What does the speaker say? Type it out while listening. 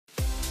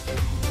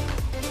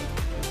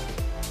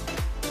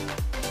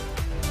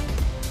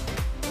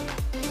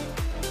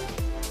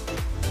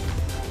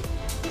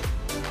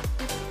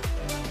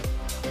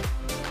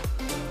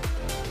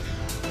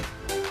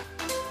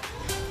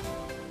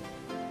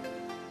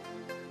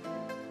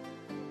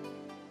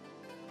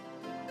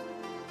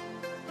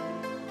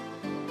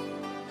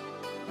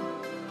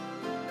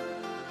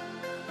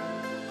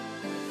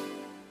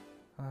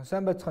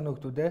Сайн байцгаана уу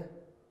хүүхдүүд.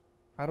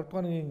 10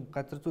 дугаар ангийн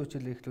газар зүй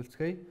хичээлийг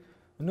эхлүүлцгээе.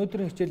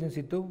 Өнөөдрийн хичээлийн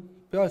сэдэв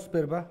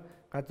Биосфер ба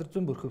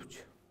Газарзүйн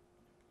Бүрхэвч.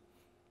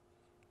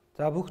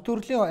 За бүх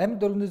төрлийн амьд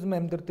организм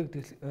амьдардаг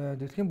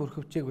дэлхийн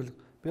бүрхэвчийг бол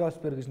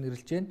Биосфер гэж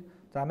нэрлэж байна.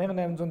 За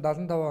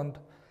 1875 онд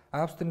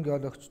Австрийн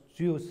геологч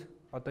Зүйс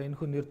одоо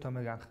энэхүү нэр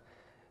томыг анх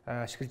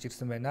ашиглаж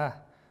ирсэн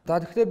байна.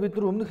 За тэгэхээр бид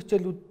нар өмнөх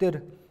хичээлүүд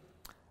дээр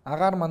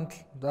агаар мандал,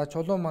 за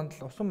чулуун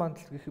мандал, усан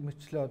мандал гэх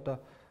мэтчлээ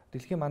одоо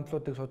дэлхийн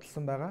мандлуудыг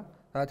судалсан байгаа.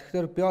 За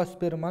тэгэхээр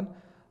биосфер маань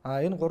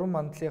энэ гурван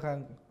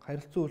мандлынхаа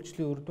харилцан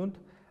үйлчлэлийн үр дүнд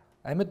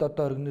амьд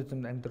одоо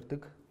организм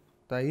амьдардаг.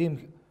 За ийм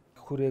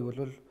хүрээг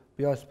бол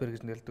биосфер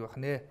гэж нэрлэдэг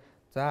байна.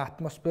 За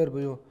атмосфер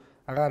буюу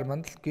агаар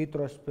мандал,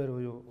 гидросфер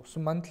буюу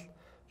усан мандал,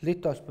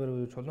 литосфер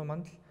буюу чулуун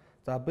мандал,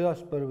 за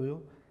биосфер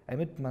буюу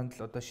амьд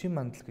мандал одоо шин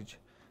мандал гэж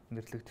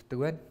нэрлэгддэг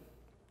байна.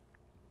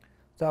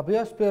 За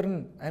биосфер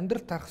нь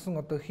амьдрал тархсан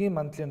одоо хийн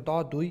мандлын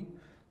доод үе,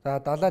 за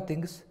далай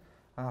тэнгис,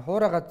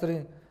 хуурай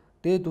газрын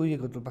дээд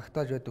үеийг бол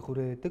багтааж байдаг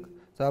хүрээ байдаг.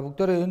 За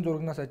бүгдээрээ энэ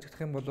зурагнаас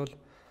ажиглах юм бол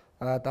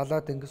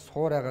далай тэнгис,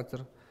 хуурай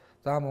газар,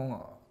 за мөн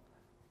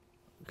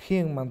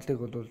хийн мандлыг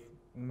бол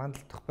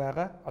мандалдах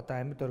байгаа одоо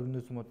амьд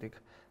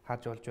организмуудыг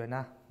харж болж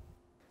байна.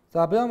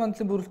 За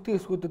биомандлын бүрэлдэхүүн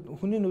хэсгүүдэд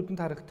хүний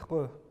нүдэнд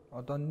харагдахгүй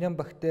одоо ням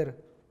бактери,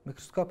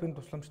 микроскопын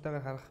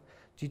тусламжтайгаар харах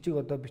жижиг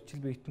одоо бичил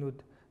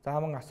биетнүүд, за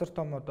мөн асар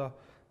том одоо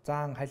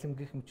заан халим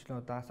гэх мэтлэн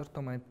одоо асар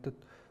том амьтад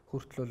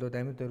хүртэл болоод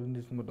амьд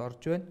организмууд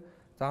орж байна.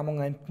 За мөн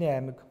амьтны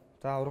аймаг,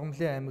 за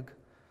ургамлын аймаг,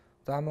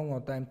 за мөн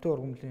одоо амьтан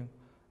ургамлын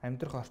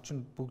амьдрах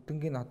орчинд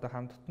бүгднгийн одоо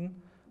хамтдаа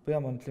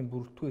биомандлын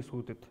бүрэлдэхүүн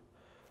хэсгүүдэд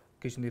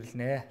гэж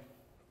нэрлэнэ.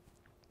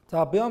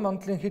 За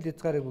биомандлын хил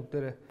хязгаарыг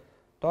бүгдээрээ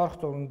доорх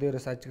зурган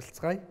дээрээс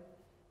ажиглацгаая.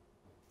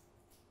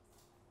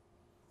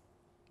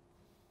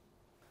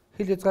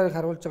 Хил хязгаарыг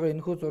харуулж байгаа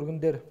энэхүү зурган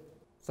дээр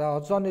за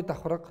озоны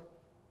давхарга,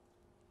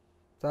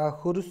 за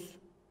хөрс,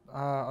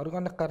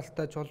 органик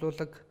гаралтай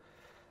чулуулаг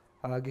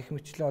гэх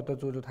мэтлэн одоо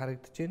зүйлүүд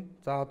харагдаж байна.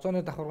 За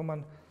озоны давхарга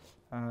маань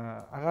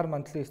агаар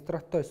мандлын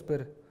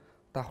стратосфер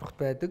давхаргт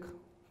байдаг.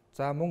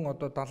 За мөн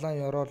одоо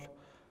далайн ёроол,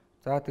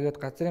 за тэгээд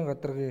газрын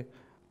гадаргын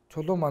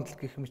чулуун мандал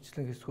гэх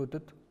мэтлэн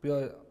хэсгүүдэд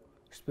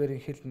биосферийн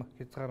хил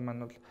хязгаар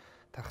маань бол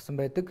тархсан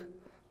байдаг.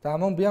 За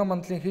мөн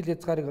биомандлын хил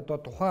хязгаарыг одоо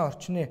тухайн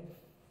орчны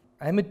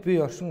амьд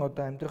бие оршин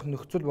одоо амьдрах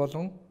нөхцөл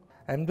болгон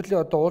амьдралын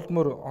одоо уул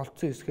мөр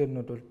олдсон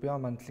хэсгэрнүүд бол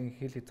биомандлын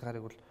хил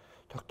хязгаарыг бол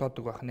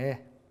тогтоодог байна.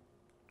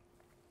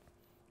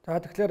 За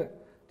тэгэхээр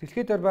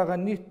дэлхийд байгаа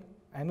нийт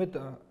амьд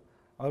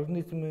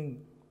организмын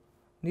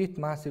нийт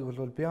массыг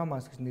бол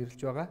биомасс гэж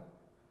нэрлэж байгаа.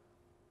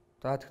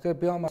 За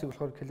тэгэхээр биомассыг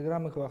болохоор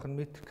килограммын байх нь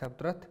метр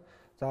квадрат,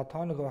 за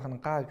тоног байх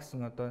нь га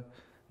гэсэн одоо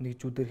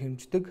нэгжүүдээр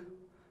хэмждэг.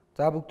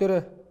 За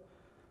бүгдээрээ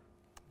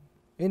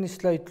энэ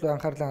слайд руу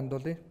анхаарлаа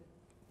хандуулъя.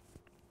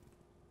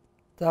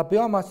 За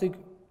биомассыг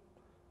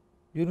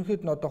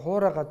ерөнхийд нь одоо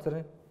хуурай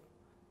газрын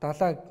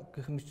далай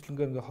гэх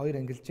мэтлэнгээр ингээ хоёр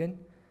ангилж байна.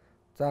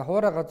 За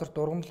хуурай газарт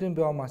ургамлын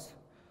биомасс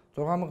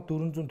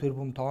 6400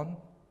 тэрбум тонн,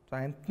 за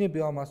амьтны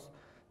биомасс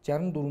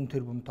 64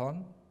 тэрбум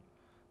тонн,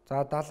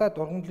 за далайд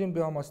ургамлын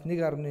биомасс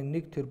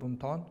 1.1 тэрбум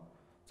тонн,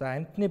 за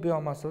амьтны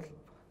биомасс бол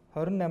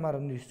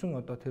 28.9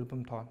 одоо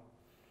тэрбум тонн.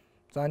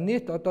 За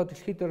нийт одоо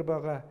дэлхийд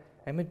байгаа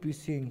амьд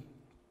биесийн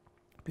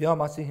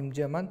биомассын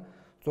хэмжээ маань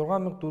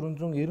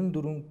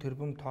 6494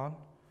 тэрбум тонн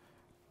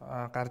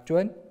гарч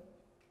байна.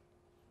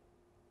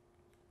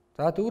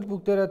 За тэгвэл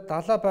бүгдээрээ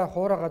далай бай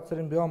хуурай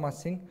газрын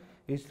биомассын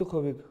эзлэх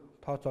хувийг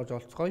тооцоолж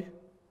олцгоё.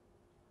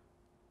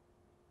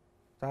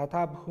 За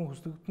та бүхэн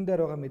хүсэгдэн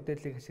дээр байгаа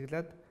мэдээллийг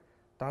ашиглаад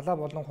далай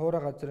болон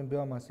хуурай газрын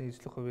биомассын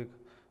эзлэх хувийг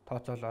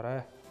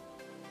тооцоолоорой.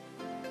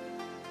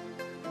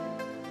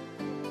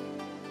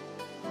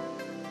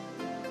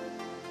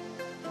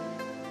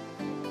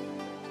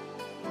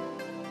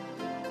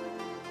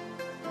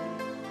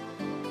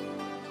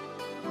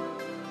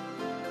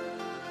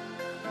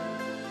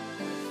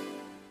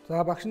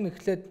 За багш нь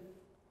эхлээд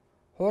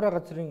хуурай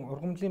газрын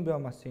ургамлын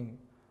биомассын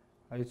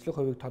эзлэх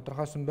хувийг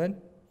тодорхойлсон байна.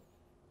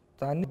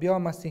 За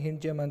биомассын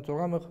хэмжээ маань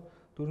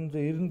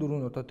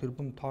 6494 одоо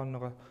тэрбум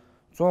тонноо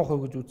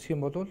 100% гэж үзэх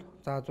юм бол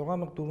за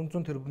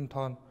 6400 тэрбум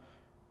тонн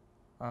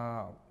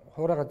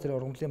хуурай газрын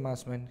ургамлын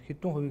масс маань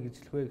хэдэн хувийг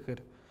эзлэх вэ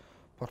гэхээр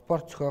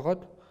пропорц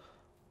зохиогоод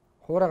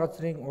хуурай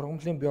газрын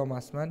ургамлын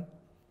биомасс маань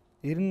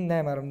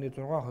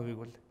 98.6%-ийг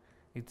бол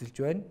эзэлж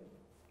байна.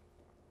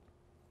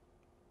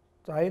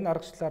 За энэ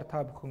аргачлалаар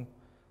та бүхэн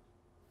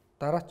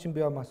дараачийн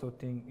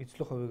биомассуудын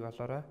эзлэх хувийг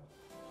олоорой.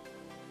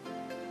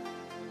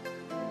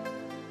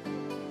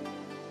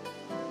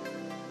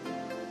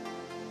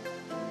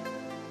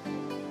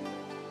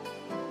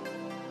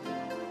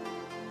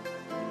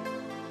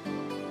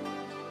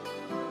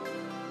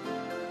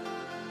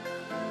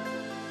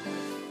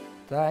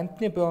 За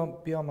амьтны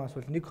биомасс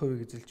бол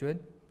 1% эзэлж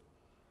байна.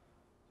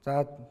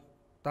 За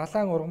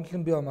далайн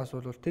ургамлын биомасс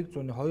бол тэг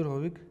зууны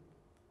 2%-ийг,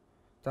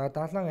 за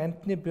далайн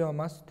амьтны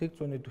биомасс тэг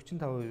зууны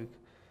 45%-ийг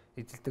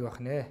эзэлдэг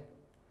байна.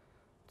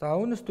 За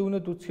үүнээс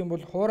дүгнээд үзэх юм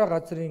бол хуурай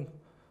газрын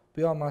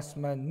биомасс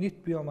маань нийт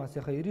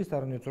биомассынхаа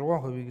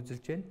 99.6%-ийг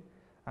эзэлж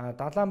байна.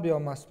 Далайн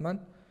биомасс маань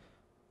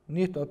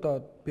нийт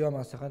одоо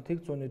биомассынхаа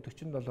тэг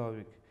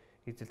 147%-ийг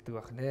эзэлдэг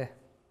байх нэ.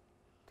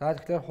 За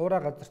тэгэхээр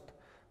хуурай газарт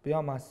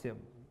биомасс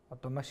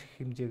одоо маш их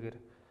хэмжээгээр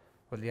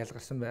бол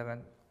ялгарсан байгаа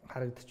нь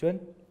харагдаж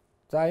байна.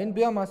 За энэ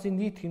биомассын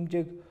нийт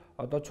хэмжээг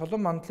одоо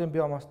чулуун мандлын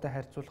биомасстай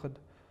харьцуулахад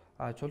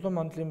чулуун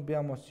мандлын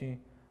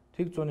биомассын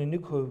тэг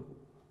 101%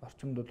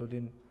 орчимд бол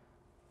энэ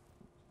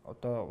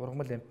одоо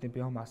ургамал амьтны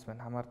биомасс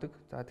байна хамаардаг.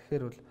 За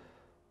тэгэхээр бол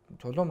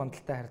чулуун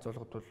мандалтай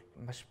харьцуулахад бол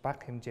маш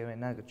бага хэмжээ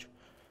байна гэж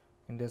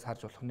эндээс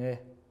харж болох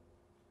нэ.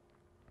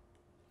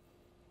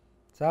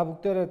 За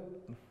бүгдээрээ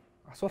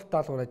асуулт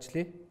даалгавар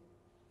ажиллая.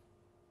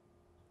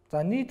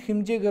 За нийт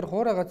хэмжээгээр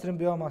хуурай газрын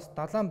биомасс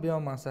далайн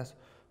биомассаас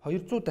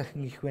 200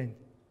 дахин их байна.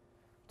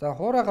 За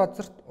хуурай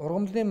газарт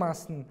ургамлын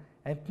масс нь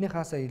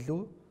амьтныхаасаа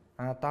илүү,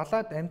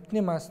 далаад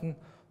амьтны масс нь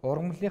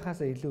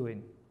ургамлынхаасаа илүү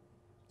байна.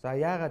 За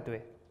яагаад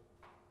вэ?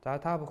 За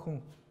та бүхэн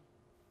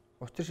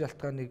учир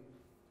шалтгааныг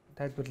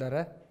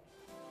тайлбарлаарай.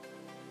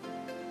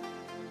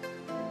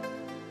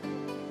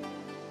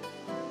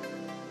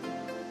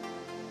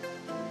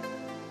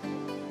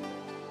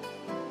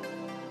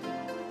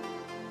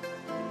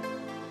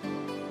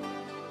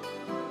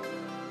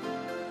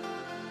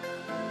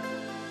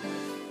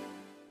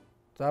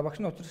 За багш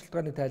нь учир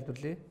шалтгааныг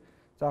тайлбарлая.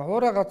 За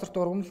хуурай газарт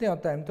ургамлын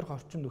одоо амьдрах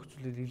орчин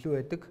нөхцөл илүү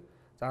байдаг.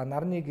 За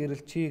нарны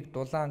гэрэл, чийг,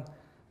 дулаан,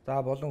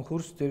 за болон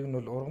хөрс зэрэг нь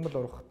бол ургамал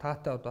ургах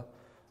таатай одоо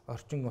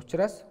орчин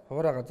учраас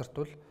хуурай газарт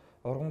бол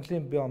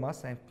ургамлын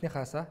биомасс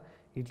амьтныхаасаа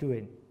илүү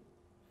байна.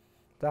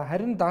 За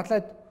харин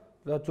далайд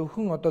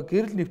зөвхөн одоо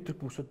гэрэл нэвтрэх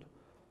бүсэд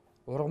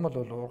ургамал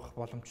бол ургах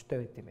боломжтой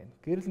байд юм байна.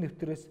 Гэрэл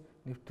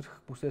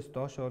нэвтрэх бүсээс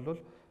доош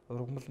бол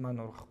ургамал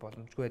маань ургах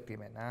боломжгүй байдаг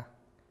юм байна.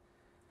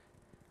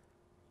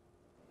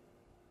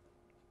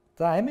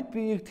 За амьд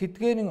биеийг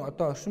тэдгээрийн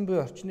одоо оршин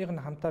буй орчныг нь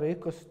хамтаар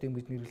экосистем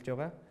гэж нэрлэж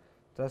байгаа.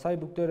 За сая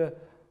бүгдээр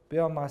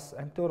биомасс,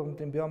 амьтан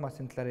ургамлын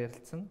биомассын талаар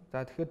ярилцсан.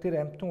 За тэгэхээр тэр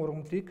амьтан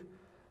ургамлыг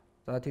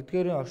за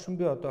тэдгээрийн оршин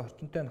буй одоо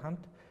орчинтой нь хамт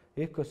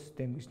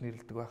экосистем гэж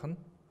нэрлэдэг байна.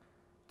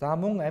 За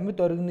мөн амьд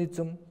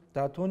организм,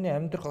 за түүний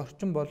амьдрах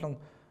орчин болон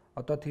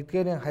одоо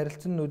тэдгээрийн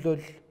харилцан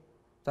нөлөөлөл,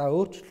 за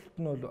өөрчлөлт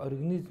нь бол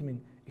организмын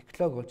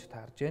эколог болж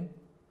таарж байна.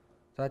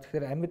 За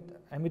тэгэхээр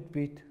амьд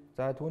биет,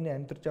 за түүний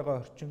амьдарч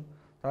байгаа орчин,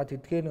 за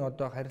тэдгээрийн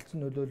одоо харилцан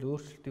нөлөөлөл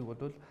өөрчлөлтийг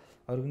бол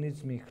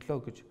организмын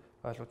эколог гэж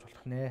ойлгож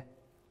болох нэ.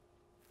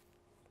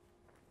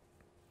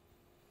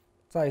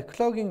 За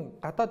экологийн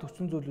гадаад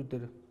хүчин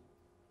зүйлүүдээр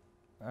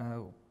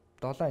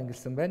 7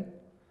 ангилсан байна.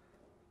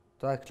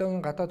 За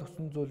экологийн гадаад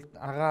хүчин зүйл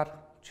агаар,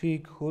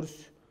 чийг,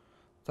 хөрс,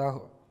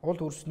 за уул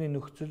хөрсний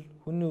нөхцөл,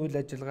 хүний үйл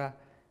ажиллагаа,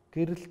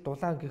 гэрэл,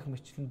 дулаан гэх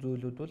мэтлэн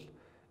зүйлүүд бол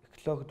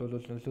экологид бол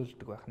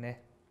нөлөөлдөг байх нэ.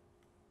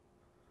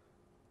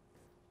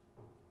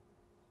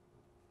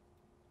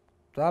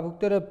 За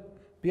бүгдээрээ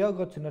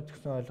биогоценоз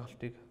гэсэн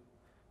ойлголтыг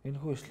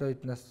энэхүү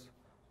слайднаас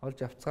олж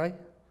авцгаая.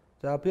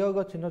 За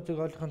биогоценозыг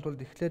ойлгохын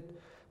тулд эхлээд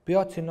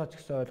биоценоз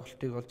гэсэн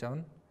ойлголтыг олж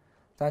авна.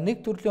 За нэг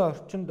төрлийн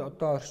орчинд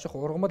одоо орших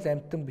ургамал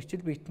амьтан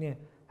бичил биетний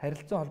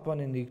харилцан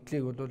холбооны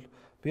нэгдлийг бол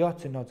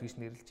биоценоз гэж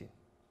нэрлэж байна.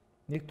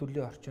 Нэг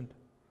төрлийн орчинд.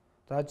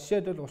 За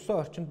жишээд бол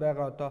усан орчинд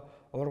байгаа одоо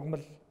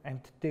ургамал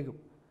амьтдыг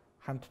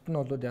хамтд нь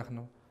бол яах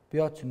нь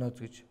биоценоз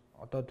гэж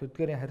одоо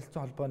тэдгээрийн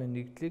харилцан холбооны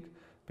нэгдлийг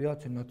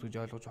биоценоз гэж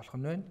ойлгож болох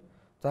нь байна.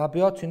 За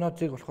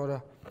биоценозыг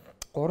болохоор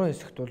 3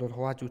 хэсэгт бол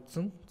хувааж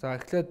үзсэн. За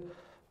эхлээд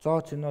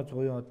зооценоз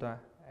буюу одоо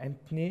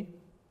амьтны,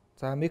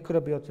 за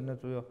микробиоценоз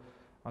буюу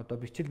одоо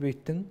бичил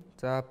биетэн,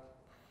 за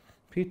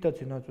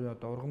фитоценоз буюу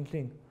одоо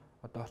ургамлын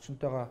одоо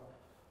орчинтойгоо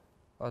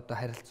одоо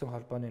харилцан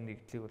холбооны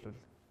нэгдлийг бол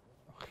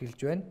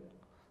хэлж байна.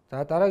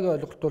 За дараагийн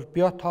ойлголт бол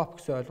биотоп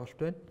гэсэн ойлголт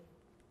байна.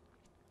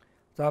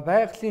 За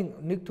байгалийн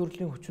нэг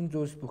төрлийн хүчин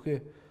зүйлс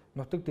бүхий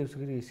нутаг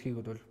дэвсгэрийн эсхийг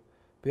бол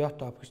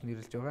биотоп гэж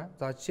нэрлэж байгаа.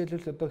 За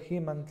жишээлбэл одоо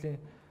хим мандлын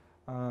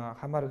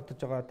хамаарагдаж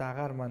байгаа одоо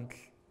агаар мандал,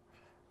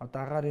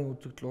 одоо агаарын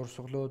үзэгдэл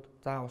урсгалууд,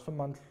 за усан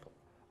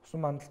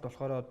мандалд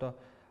болохоор одоо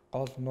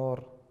гол нуур,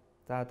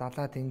 за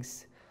далаа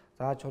тэнгис,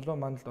 за чулуун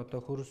мандалд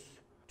одоо хөрс,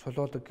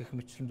 чулуулаг гэх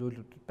мэтлэн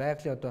зүйлүүд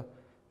байгалийн одоо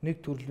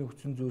нэг төрлийн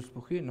хүчин зүйлс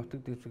бүхий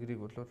нутаг дэвсгэрийг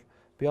бол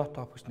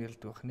биотоп гэж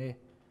нэрлэдэг байх нэ.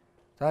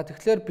 За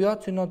тэгэхээр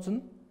биоценоз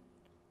нь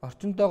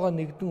орчинтойгоо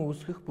нэгдэн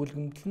үүсгэх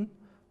бүлгэмдэл нь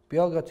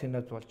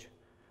биогоценоз болж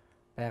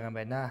байгаа юм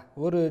байна.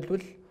 Өөрөөр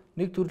хэлбэл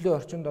нэг төрлийн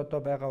орчинд одоо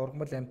байгаа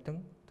ургамал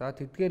амьтан, за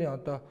тэдгээрийн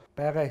одоо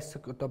байгаа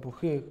хэсэг одоо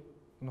бүхий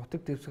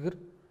нутаг дэвсгэр,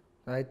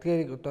 за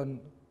эдгээрийг одоо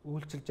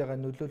үйлчилж байгаа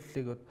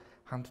нөлөөллийг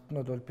хамтд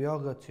нь бол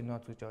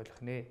биогоценоз гэж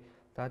ойлгох нэ.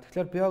 За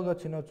тэгэхээр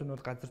биогоценоз нь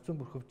бол Газарзүйн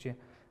Бүрхэвчийн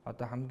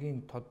одоо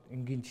хамгийн тод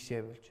энгийн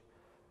жишээ болж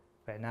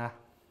байна.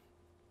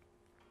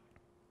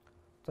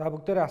 За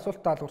бүгдээрээ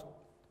асуулт даалгаварт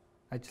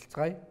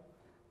ажиллацгаая.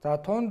 За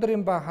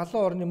туундрын ба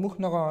халуун орны мөх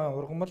ногоон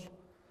ургамал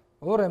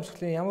уур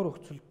амьсгалын ямар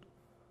нөхцөлд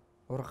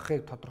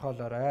ургахыг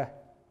тодорхойлоорой.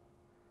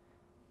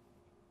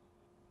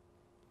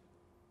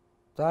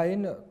 За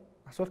энэ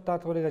асуулт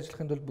даалгаврыг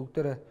ажиллахын тулд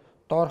бүгдээрээ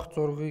доорх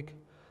зургийг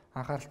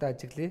анхааралтай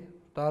ажиглая.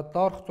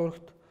 Доорх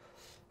зурагт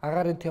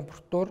агаарын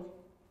температур,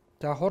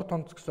 за хур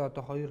тунц гэсэн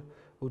одоо хоёр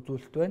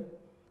үзүүлэлт байна.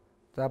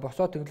 За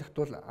босоо тэглэгт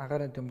бол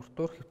агаарын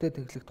температур, хэвтээ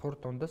тэглэгт хур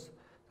тундас.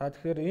 За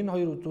тэгэхээр энэ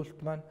хоёр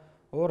үзүүлэлт маань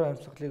уур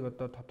амьсгалыг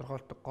одоо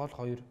тодорхойлдог гол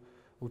хоёр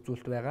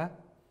үзүүлэлт байгаа.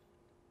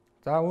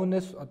 За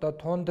үүнээс одоо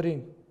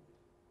туундрын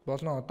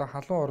болон одоо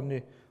халуун орны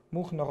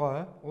мөнх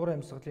ногоо уур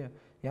амьсгалын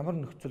ямар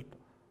нөхцөлд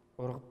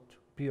ургаж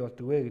бий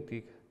болдог вэ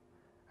гэдгийг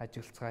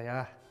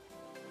ажиглацгаая.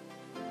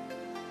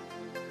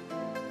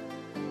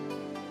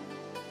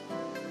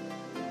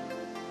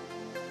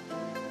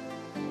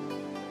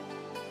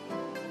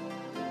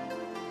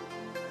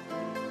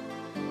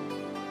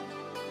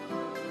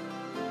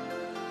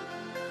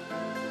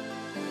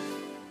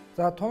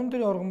 За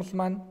туундрын ургамал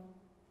маань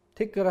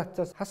тэг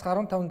градусаас хас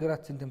 15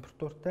 градусын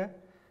температуртай.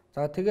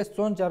 За тэгээс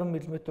 160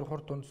 мм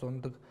хурд дундас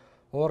ундаг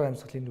уур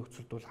амьсгалын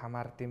нөхцөлд бол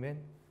хамаард юм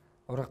байна.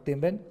 Ургад юм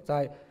байна.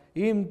 За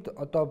иймд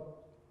одоо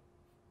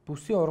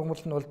бүсийн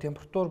ургамал нь бол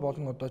температур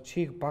болон одоо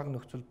чийг бага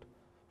нөхцөлд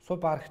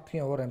суб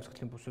арктикийн уур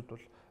амьсгалын бүсэд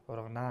бол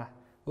ургана.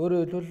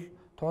 Өөрөөр хэлбэл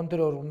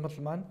туундрын ургамал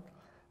маань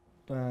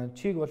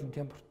чийг болон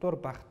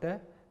температур багатай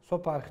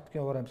суб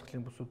арктикийн уур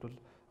амьсгалын бүсэд бол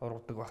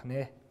ургадаг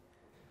байна.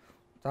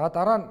 За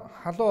дараа нь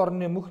халуун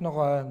орны мөнх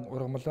ногоо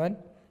ургамал байна.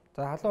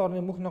 За халуун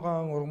орны мөнх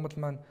ногоо ургамал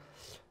маань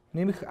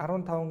нэмэх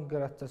 15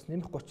 градусаас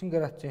нэмэх 30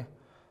 градусын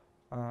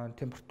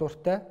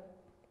температуртай.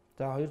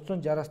 За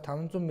 260-аас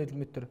 500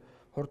 мм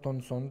хурд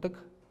дундас ундаг.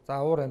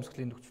 За уур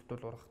амьсгалын нөхцөлд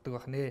бол ургадаг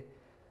байна.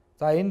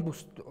 За энэ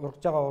бүсд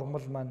ургаж байгаа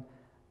ургамал маань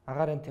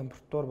агаарын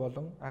температур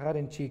болон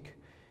агаарын чийг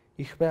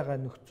их байгаа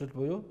нөхцөл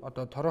буюу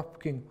одоо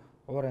тропикийн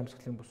уур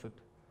амьсгалын бүсэд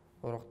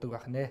ургадаг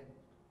байна.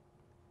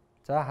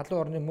 За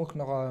халуун орны мөнх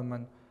ногоо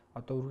маань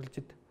одоо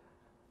үргэлжид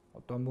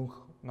одоо мөнх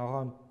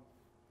ногоон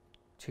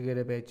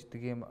чигээрээ байж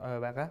идэг юм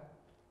байгаа.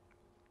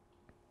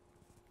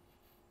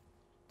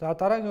 За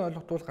дараагийн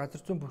ойлголт бол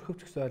газарзүйн бүрхэвч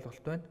гэсэн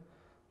ойлголт байна.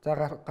 За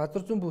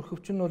газарзүйн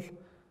бүрхэвч нь бол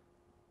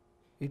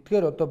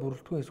эдгээр одоо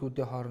бүрэлдэхүүн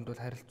хэсгүүдийн хооронд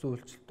бол харилцан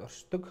үйлчлэлд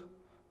оршдог.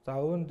 За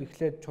үүнд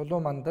эхлээд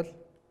чулуун мандал,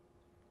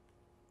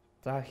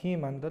 за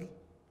хийн мандал,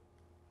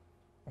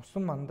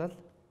 усан мандал,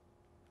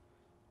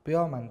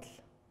 био мандал.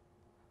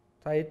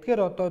 За эдгээр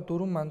одоо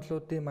дөрвөн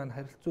мандлуудын маань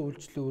харилцан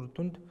үйлчлэлийн үр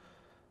дүнд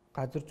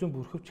газарзүйн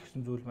бүрхэвч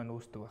гэсэн зүйл маань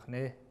үүсдэг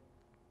байна.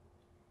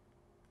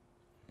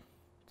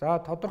 За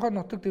тодорхой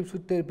нутаг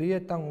дэвсгүүдээр бие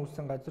дан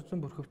үүсэн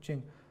газарзүйн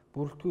бүрхэвчийн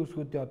бүрэлдэхүүн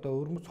хэсгүүдийн одоо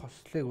өрмөц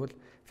хослолыг бол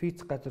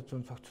физик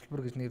газарзүйн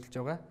цогцлбор гэж нэрлэж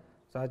байгаа.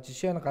 За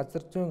жишээ нь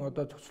газарзүйн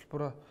одоо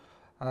цогцлбор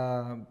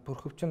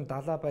бүрхэвч нь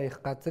далаа ба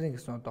их газрын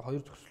гэсэн одоо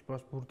хоёр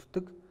цогцлбороос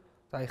бүрддэг.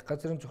 За их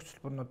газрын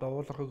цогцлбор нь одоо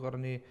уулархаг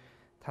орны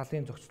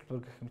талын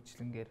цогцлбор гэх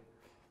мэтлэнгээр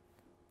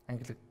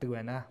ангилагддаг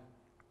байна.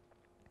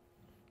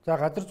 За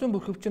газарзүйн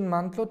бүрхэвч нь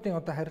мандлуудын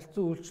одоо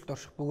харилцан үйлчлэлд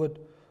орших бөгөөд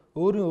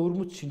өөрийн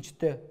өрмөц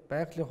шинжтэй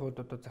байгалийн хувьд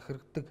одоо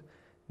захирагддаг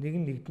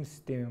нэгэн нэгдэн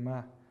систем юм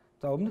аа.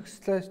 За өмнөх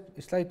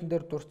слайдн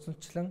дээр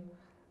дурдсанчлан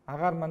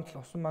агаар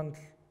мандал, усан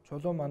мандал,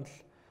 чулуун мандал,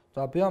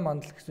 за био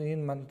мандал гэсэн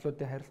энэ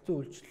мандлуудын харилцан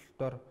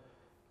үйлчлэлээр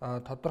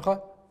тодорхой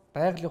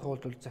байгалийн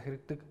хувьд бол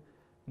захирагддаг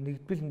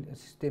нэгдвэл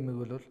системийг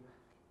бол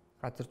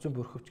газарзүйн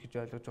бүрхэвч гэж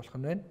ойлгож болох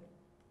нь байна.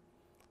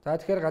 За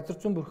тэгэхээр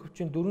газарзүйн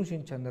бүрхэвчийн дөрвөн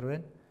шинж чанар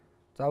байна.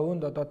 За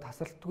үүнд одоо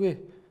тасралтгүй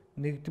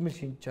нэгдмэл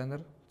шинж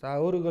чанар, за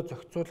өөрийгөө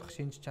зохицуулах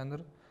шинж чанар,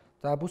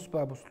 за бүс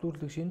ба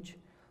бүслүүрлэх шинж,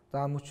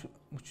 за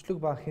мөчлөг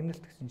ба хяналт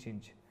гэсэн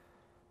шинж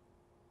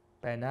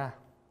байна.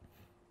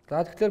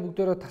 За тэгэхээр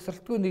бүгдээрээ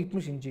тасралтгүй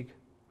нэгдмэл шинжийг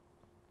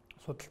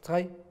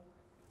судалцгаая.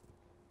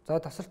 За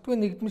тасралтгүй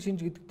нэгдмэл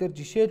шинж гэдэг дээр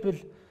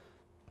жишээлбэл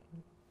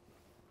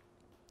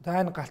за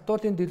энэ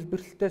галтуулын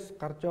дэлбэрэлтээс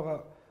гарч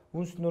байгаа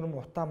үнс нурм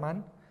утаа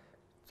маань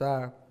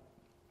за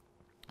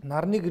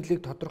нарны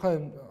гэрлийг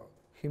тодорхой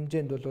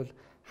хэмжээнд бол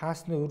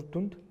хаасны үр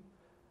дүнд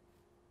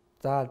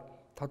за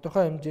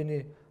тодорхой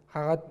хэмжээний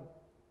хагаад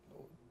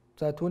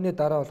за түүний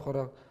дараа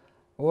болохоор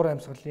уур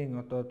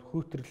амьсгалын одоо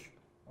хүүтрэл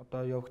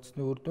одоо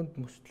явагдсны үр дүнд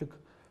мөслөг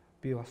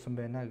бий болсон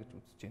байна гэж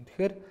үзэж байна.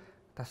 Тэгэхээр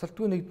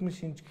тасралтгүй нэгдмэл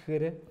шинж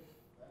гэхээр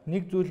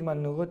нэг зүйл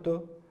маань нөгөөдөө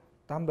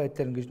дан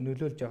байдлаар ингэж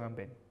нөлөөлж байгаа юм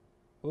байна.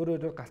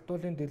 Өөрөөр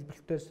галтуулын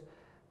дэлбэрэлтээс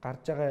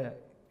гарч байгаа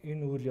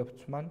энэ үйл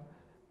явц маань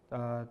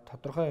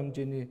тодорхой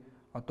хэмжээний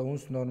одоо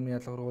үнс нурмын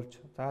ялгаруулж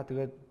за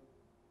тэгээд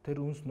тэр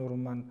үнс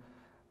нурм маань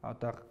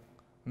одоо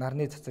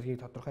нарны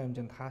цацрагыг тодорхой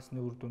хэмжээнд хаасны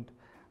үр дүнд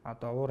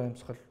одоо уур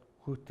амьсгал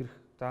хүүтрэх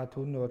за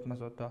түүний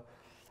улмаас одоо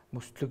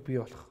мөслөг бий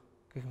болох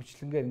гэх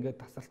мэтлэнгээр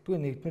ингээд тасралтгүй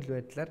нэгдмэл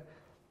байдлаар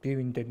бие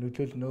биендээ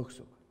нөлөөлнө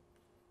гэсэн үг.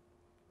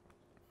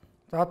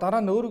 За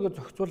дараа нь өөрийгөө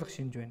зохицуулах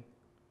шинж байна.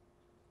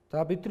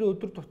 За бидний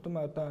өдөр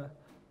тутам одоо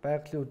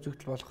байгалийн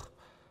үзэгдэл болох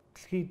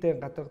дэлхийд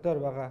гадаг дээр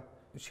байгаа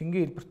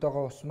шингийн хэлбэрт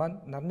байгаа ус маань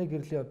нарны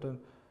гэрлийн одоо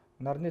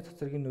нарны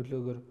цацрагийн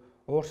нөлөөгөөр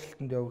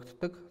ууршилтанд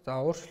явагддаг.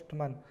 За ууршилт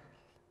маань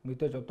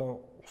мэдээж одоо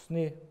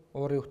усны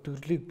уурын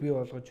өтгөрлийг бий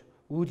болгож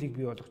үүлийг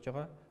бий болгож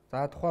байгаа.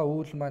 За тухайн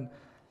үүл маань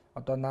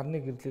одоо нарны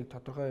гэрлийг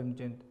тодорхой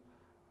хэмжээнд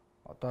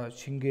одоо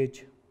шингээж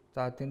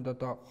за тэнд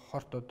одоо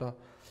хорт одоо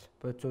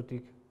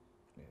бодисуудыг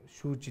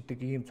шүүж идэг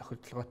ийм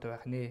цохилтолгойтой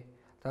байх нэ.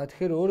 За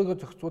тэгэхээр өөрийгөө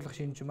зохицуулах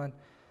шинж маань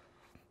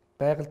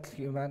байгальд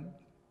маань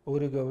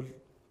өөрийгөө бол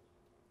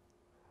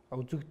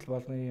үзэгдэл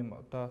болгоны ийм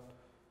одоо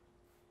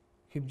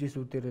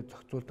хэмжээсүүдээр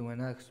зохицуулдаг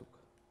байна гэсэн үг.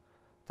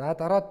 За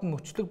дараад нь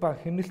мөчлөг ба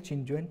хяналт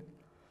шинж байна.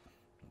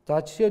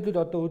 За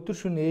жишээлбэл одоо өдөр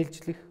шөнө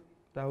ээлжлэх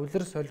За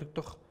үлэр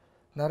солигдох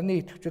нарны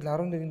идэвхжил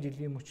 11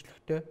 жилийн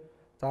мөчлөгтэй.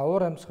 За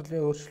уур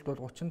амьсгалын өөрчлөлт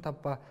бол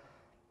 35 ба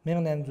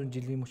 1800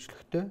 жилийн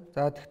мөчлөгтэй.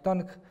 За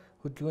тектоник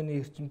хөдөлгөөний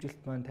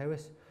эрчимжилт маань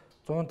 50-аас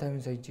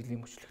 150 сая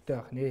жилийн мөчлөгтэй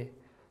байх нэ.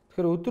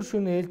 Тэгэхээр өдөр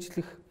шөнө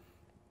ээлжлэх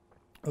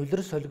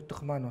улирал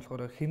солигдох маань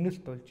болохоор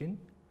хэмнэлт болж байна.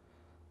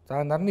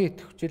 За нарны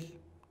идэвхжил,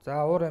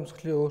 за уур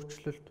амьсгалын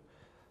өөрчлөлт,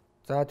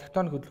 за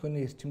тектоник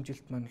хөдөлгөөний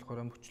эрчимжилт маань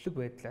болохоор мөчлөг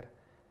байдлаар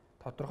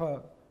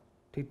тодорхой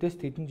тэдээс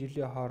тэдэн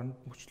жилийн хооронд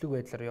мөчлөг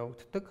байдлаар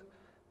явагддаг.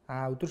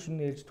 Өдөр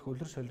шөнө ээлжлэх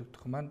улирал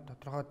солигдох маань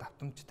тодорхой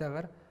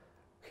давтамжтайгаар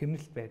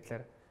хэмнэлт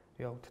байдлаар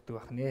явагддаг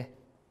байх нэ.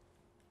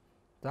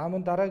 За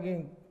мөн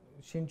дараагийн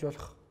шинж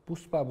болох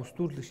бүс ба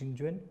бүсдүүрлэх шинж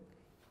байна.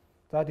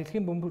 За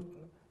дэлхийн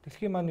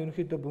маань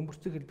ерөнхийдөө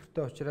бөмбөрцөг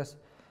хэлбэртэй учраас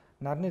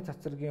нарны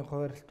цацрагийн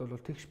хуваарлт бол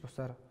тэгш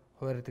бусаар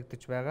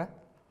хуваарлагдаж байгаа.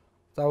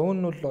 За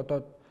үүн нь бол одоо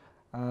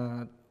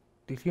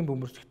дэлхийн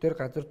бөмбөрцөгтөр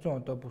газар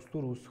зүйн одоо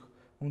бүслүүр үүсэх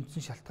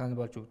үндсэн шалтгаан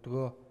болж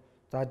өгдөг.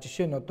 За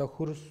жишээ нь одоо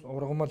хөрс,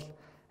 ургамал,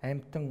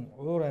 амьтан,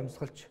 уур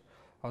амьсгалч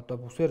одоо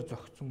бүсээр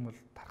зогтсон бол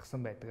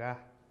тархсан байдаг.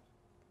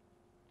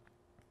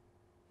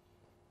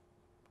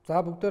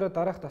 За бүгдээрээ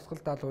дараах дасгал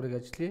даалгаврыг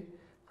ажиллая.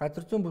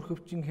 Газар зүйн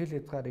бүрхэвчийн хэл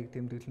хязгаарыг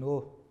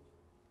тэмдэглэнэ.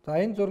 За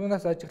энэ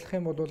зургаас ажиглах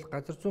юм бол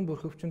газар зүйн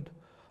бүрхэвчинд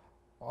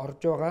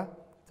орж байгаа.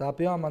 За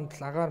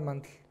биомандал, агаар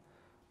мандал,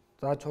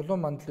 за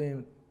чулуун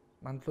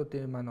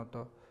мандлуудын маань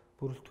одоо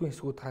бүрэлдэхүүн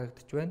хэсгүүд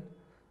харагдаж байна.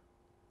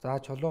 За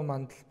чулуун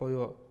мандал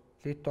буюу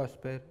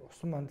литосфер,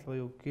 усан мандал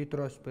буюу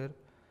гидросфер,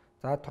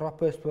 за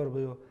тропосфер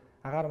буюу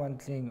агаар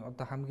мандлын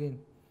одоо хамгийн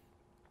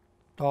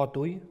доод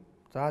үе.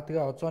 За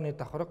тэгээ озоны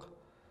давхарга,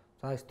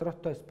 за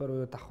стратосфер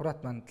буюу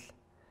давхрат мандал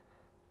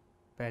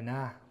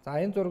байна.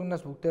 За энэ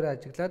зургаас бүгдээрээ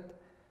ажиглаад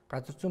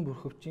газар зүйн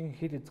бүрхэвчийн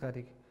хэл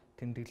хязгаарыг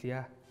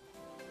тэмдэглэе.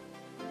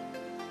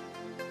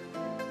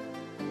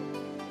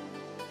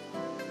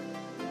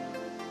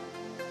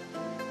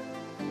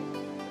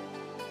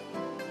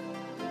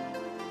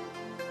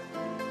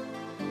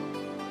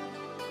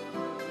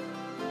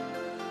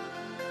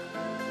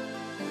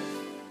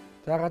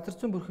 За газар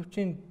зүйн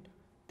бүрхэвчийн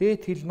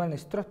дээд хил маань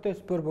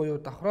стратосфер буюу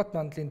давхрат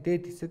мандлын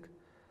дээд хэсэг.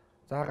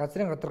 За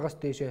газрын гадаргаас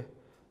дээшээ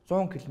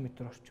 100 км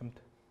орчимд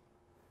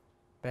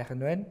байх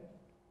нь байна.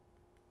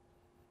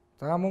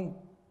 За мөн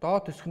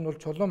доод хэсэг нь бол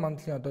чулуун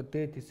мандлын одоо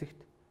дээд хэсэгт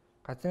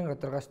газрын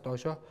гадаргаас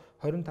доошоо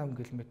 25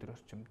 км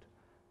орчимд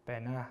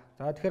байна.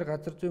 За тэгэхээр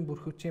газар зүйн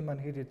бүрхэвчийн маань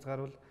хэл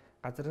хязгаар бол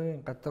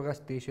газрын гадаргаас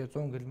дээшээ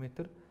 100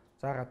 км,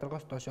 за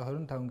гадаргаас доошоо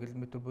 25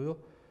 км буюу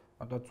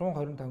одоо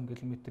 125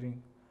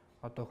 км-ийн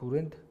одоо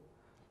хүрээнд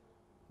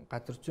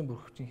газар зүйн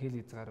бүрхэвчийн хэл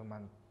хязгаар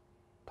маань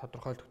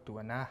тодорхойлогддог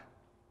байна.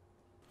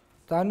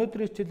 За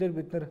өнөөдрийн хичээлээр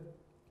бид нар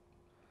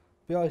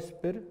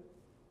биосфер,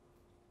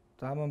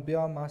 за мөн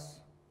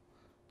биомасс,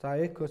 за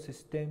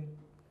экосистем,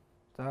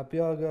 за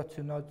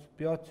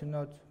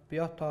биогеоценоз,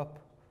 биотоп,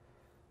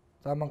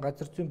 за мөн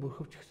газар зүйн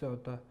бүрхэвч гэсэн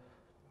одоо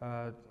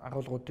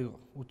агуулгуудыг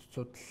үзэж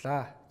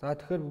судлаа. За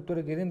тэгэхээр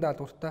бүгдээрээ гэрийн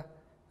даалгавартаа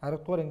 10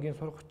 дугаар ангийн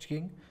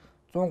сурагчдын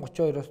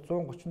 132-оос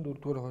 134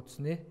 дугаар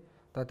хуудасны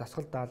одоо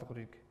дасгал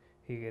даалгаврыг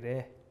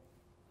хийгээрэй.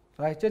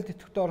 За хичээл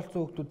тэтгэврт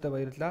оролцсон хүүхдүүдэд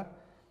баярлалаа.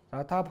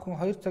 За та бүхэн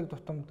 2 цаг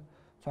тутамд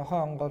цонхоо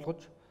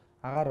онгойлгож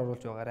агаар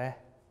оруулж байгаарай.